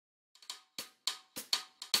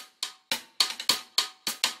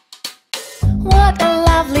What a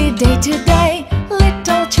lovely day today.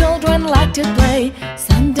 Little children like to play.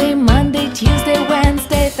 Sunday, Monday, Tuesday,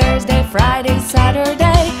 Wednesday, Thursday, Friday,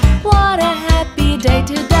 Saturday. What a happy day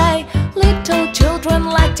today. Little children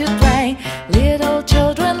like to play. Little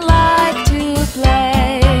children like to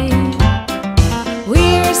play.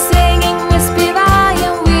 We're singing, we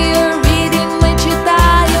співаємо, we're reading, ми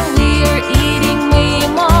читаємо, we're eating, ми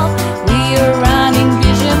їмо, we're running,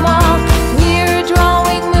 біжимо, we're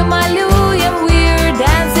drawing, ми малюємо, we're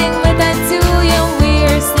dancing, ми танцюємо,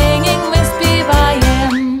 we're singing, ми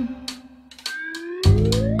співаємо.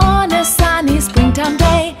 On a sunny springtime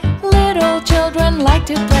day, little children like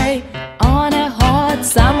to play. On a hot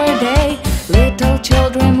summer day, little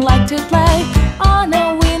children like to play. On a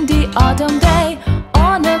windy autumn day,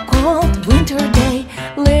 on a cold winter day,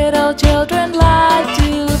 little children like to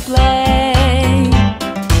play.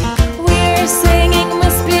 We're singing, ми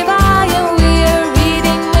співаємо, we're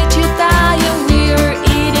reading, ми читаємо, we're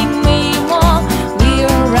eating, ми їмо,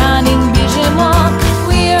 we're running, біжимо,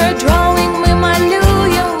 we're drawing, ми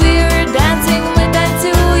малюємо, we're dancing, ми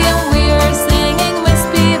танцюємо, we're singing, ми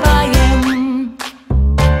співаємо.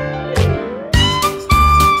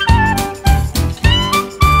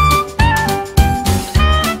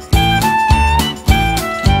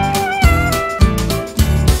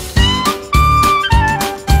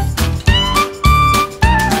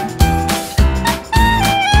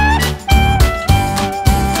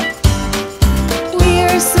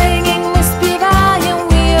 We're singing, ми співаємо,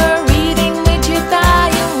 we're reading, ми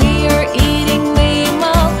читаємо, we're eating, ми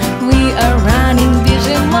їмо, we are running,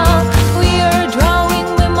 біжимо, we are drawing,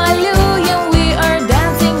 ми малюємо, we are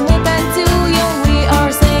dancing, ми танцюємо, we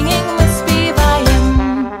are singing, ми співаємо.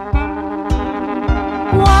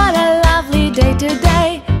 What a lovely day today,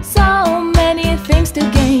 so many things to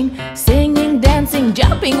gain, singing, dancing,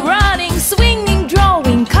 jumping, running, swimming.